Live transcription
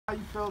How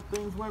you felt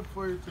things went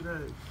for you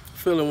today?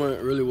 Feeling went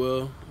really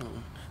well.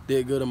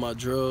 Did good in my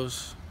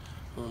drills.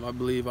 I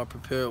believe I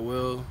prepared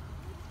well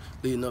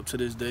leading up to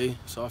this day.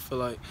 So I feel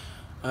like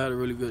I had a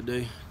really good day.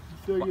 You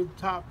feel you're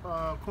top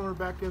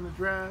cornerback in the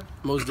draft?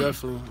 Most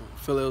definitely. I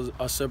feel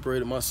I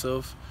separated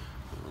myself,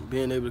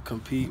 being able to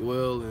compete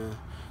well and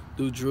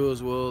do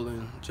drills well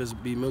and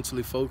just be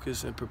mentally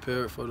focused and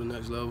prepared for the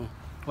next level.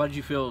 Why did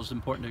you feel it was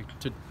important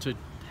to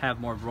have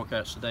more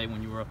workouts today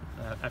when you were up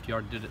after you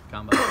already did it at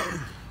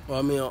Combine? Well,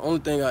 I mean, the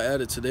only thing I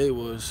added today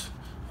was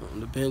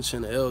the bench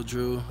and the L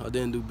drill. I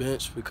didn't do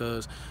bench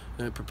because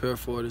I didn't prepare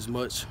for it as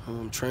much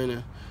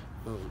training.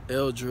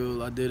 L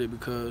drill, I did it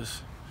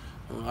because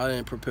I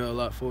didn't prepare a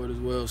lot for it as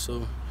well,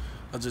 so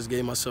I just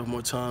gave myself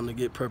more time to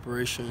get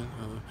preparation,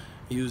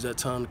 use that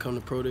time to come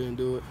to Pro Day and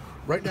do it.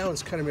 Right now,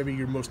 it's kind of maybe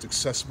your most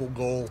accessible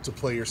goal to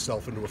play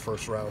yourself into a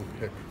first-round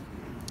pick.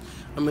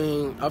 I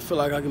mean, I feel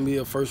like I can be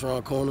a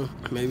first-round corner,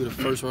 maybe the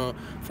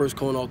first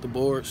corner off the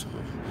boards.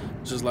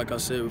 Just like I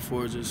said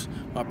before, just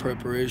my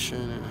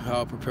preparation and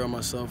how I prepare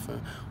myself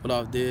and what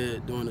I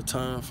did during the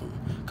time from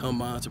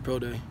Combine to Pro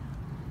Day.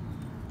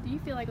 Do you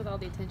feel like with all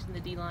the attention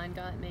the D-line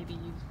got, maybe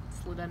you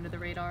slid under the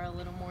radar a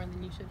little more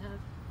than you should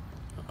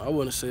have? I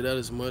wouldn't say that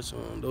as much.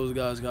 Those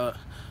guys got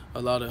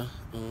a lot of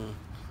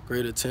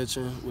great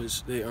attention,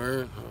 which they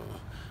earned.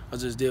 I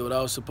just did what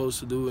I was supposed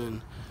to do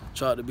and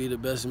tried to be the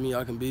best of me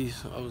I can be.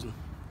 So I was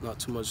not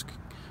too much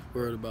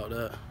worried about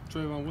that.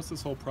 Trayvon, what's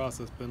this whole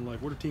process been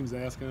like? What are teams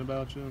asking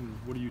about you, and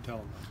what are you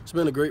telling them? It's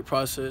been a great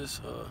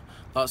process.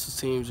 Lots of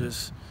teams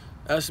just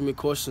asking me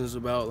questions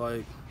about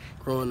like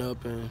growing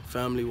up and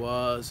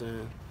family-wise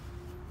and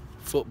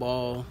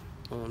football,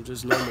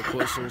 just normal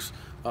questions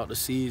about the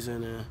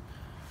season and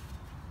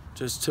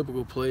just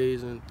typical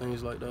plays and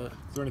things like that.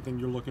 Is there anything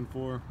you're looking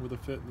for with a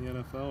fit in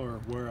the NFL or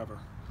wherever?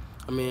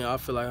 I mean, I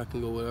feel like I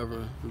can go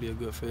wherever and be a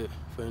good fit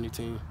for any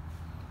team.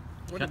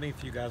 What did it mean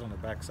for you guys on the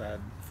backside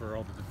for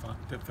all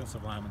the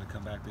defensive linemen to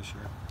come back this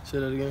year? Say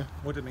that again?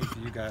 What did it mean for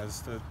you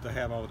guys to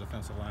have all the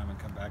defensive linemen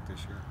come back this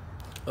year?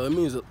 It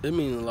means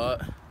a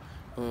lot.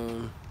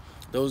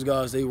 Those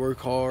guys, they work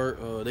hard.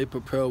 They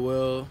prepare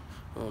well.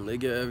 They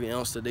get every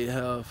ounce that they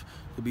have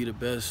to be the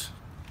best.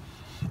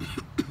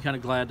 I'm kind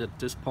of glad that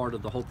this part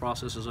of the whole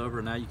process is over,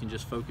 and now you can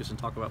just focus and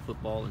talk about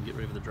football and get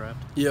ready for the draft.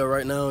 Yeah,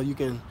 right now you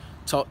can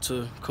talk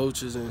to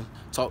coaches and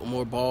talk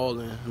more ball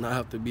and not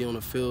have to be on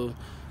the field.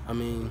 I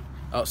mean,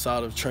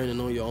 outside of training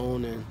on your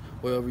own and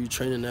wherever you're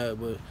training at,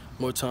 but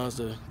more times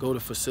to go to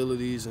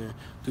facilities and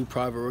do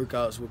private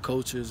workouts with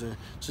coaches and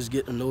just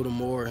get to know them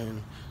more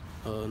and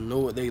know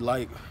what they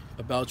like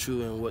about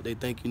you and what they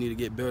think you need to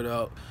get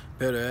better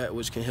at,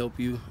 which can help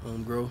you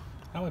grow.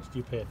 How much do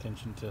you pay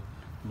attention to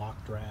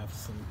mock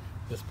drafts and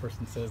this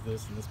person says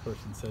this and this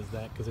person says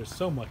that? Because there's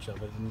so much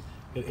of it, and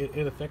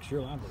it affects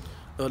your livelihood.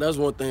 That's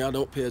one thing I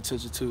don't pay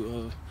attention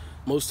to.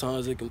 Most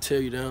times it can tear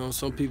you down.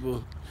 Some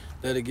people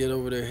let it get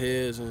over their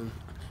heads and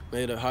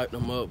made it hype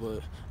them up,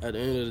 but at the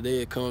end of the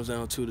day, it comes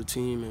down to the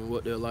team and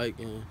what they're like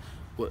and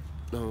what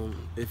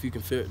if you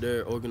can fit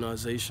their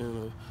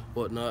organization or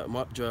whatnot.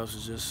 Mock drafts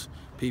is just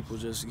people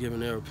just giving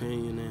their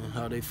opinion and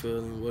how they feel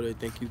and where they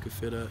think you could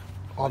fit at.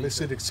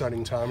 Obviously, an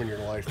exciting time in your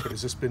life, but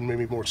has this been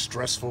maybe more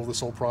stressful,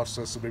 this whole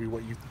process, than maybe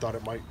what you thought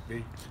it might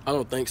be? I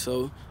don't think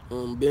so.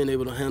 Being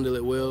able to handle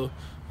it well,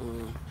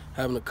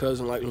 having a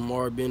cousin like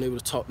Lamar, being able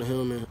to talk to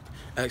him and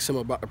ask him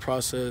about the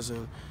process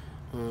and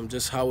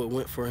just how it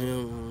went for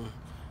him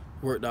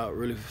worked out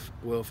really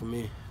well for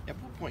me. At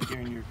what point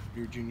during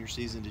your junior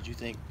season did you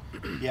think,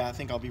 yeah, I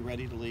think I'll be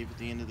ready to leave at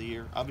the end of the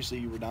year? Obviously,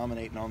 you were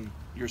dominating on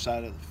your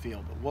side of the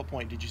field, but at what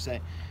point did you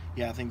say,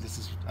 yeah, I think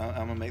I'm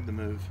going to make the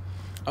move?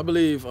 I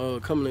believe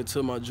coming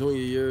into my junior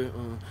year,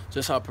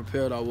 just how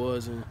prepared I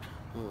was and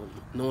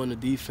knowing the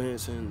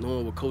defense and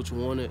knowing what Coach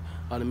wanted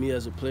out of me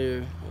as a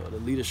player, the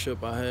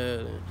leadership I had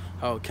and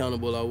how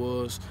accountable I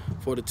was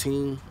for the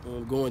team.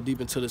 Going deep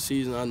into the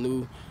season, I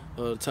knew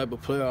the type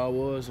of player I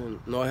was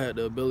and know I had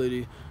the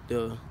ability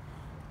to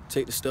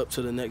take the step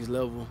to the next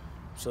level.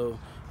 So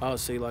I would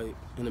say like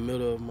in the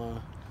middle of my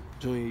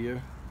junior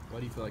year. Why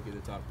do you feel like you're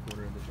the top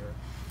corner in the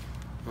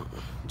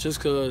draft? Just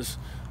because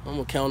I'm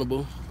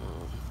accountable,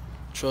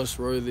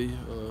 trustworthy,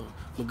 I'm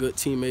a good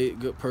teammate,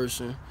 good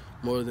person,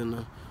 more than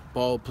a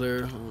ball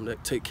player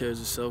that take care of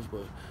himself,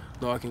 but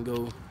know I can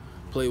go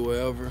play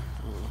wherever.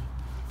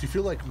 Do you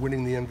feel like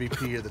winning the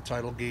MVP of the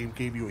title game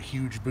gave you a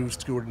huge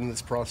boost going in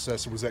this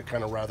process, or was that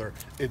kind of rather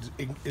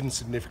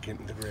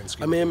insignificant in the grand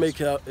scheme? I mean,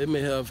 it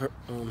may have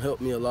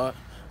helped me a lot,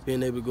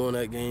 being able to go in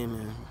that game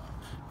and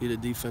be the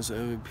defensive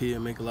MVP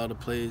and make a lot of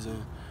plays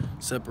and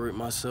separate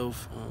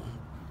myself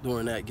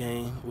during that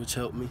game, which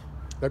helped me.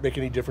 That make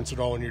any difference at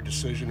all in your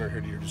decision, or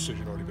had your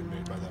decision already been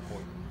made by that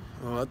point?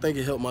 I think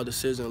it helped my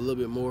decision a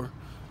little bit more.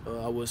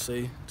 I would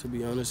say, to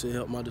be honest, it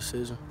helped my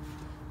decision.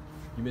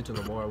 You mentioned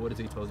Lamar. What has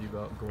he told you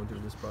about going through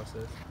this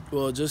process?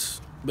 Well,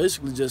 just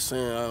basically just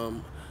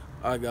saying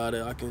I got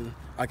it. I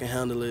can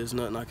handle it. It's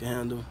nothing I can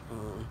handle.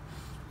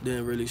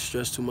 Didn't really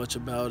stress too much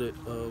about it.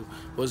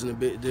 Wasn't a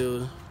big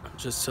deal.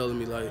 Just telling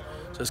me like,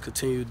 just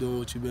continue doing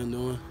what you've been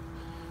doing.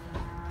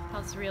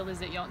 How surreal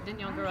is it? Didn't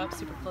y'all grow up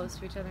super close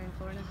to each other in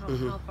Florida?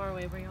 How far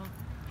away were y'all?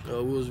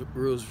 We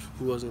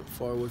wasn't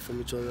far away from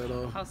each other at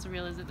all. How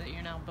surreal is it that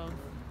you're now both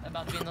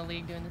about to be in the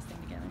league doing this thing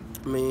together?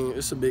 I mean,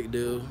 it's a big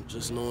deal,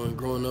 just knowing,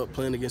 growing up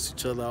playing against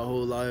each other our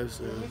whole lives,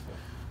 and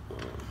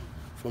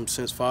from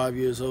since 5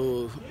 years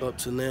old up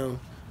to now,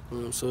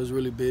 so it's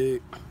really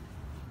big.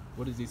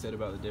 What has he said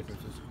about the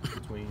differences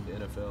between the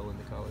NFL and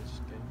the college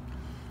game?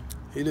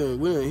 He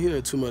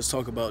didn't too much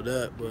talk about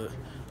that, but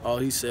all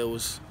he said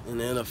was in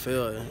the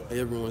NFL,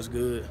 everyone's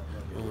good,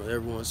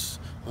 everyone's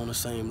on the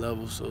same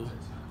level, so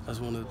that's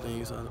one of the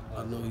things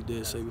I know he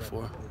did say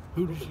before.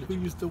 Who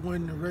used to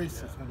win the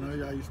races? I know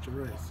y'all used to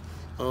race.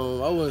 I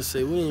wouldn't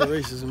say we ain't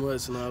race as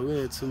much now. We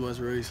ain't too much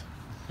race.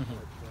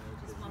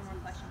 Just one more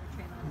question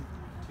for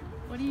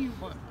Trayvon. What do you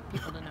want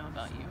people to know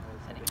about you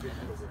heading into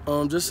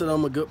this? Just that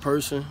I'm a good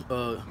person,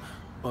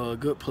 a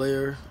good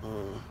player,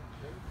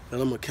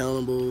 that I'm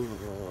accountable,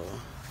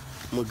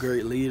 I'm a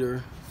great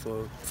leader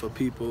for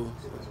people.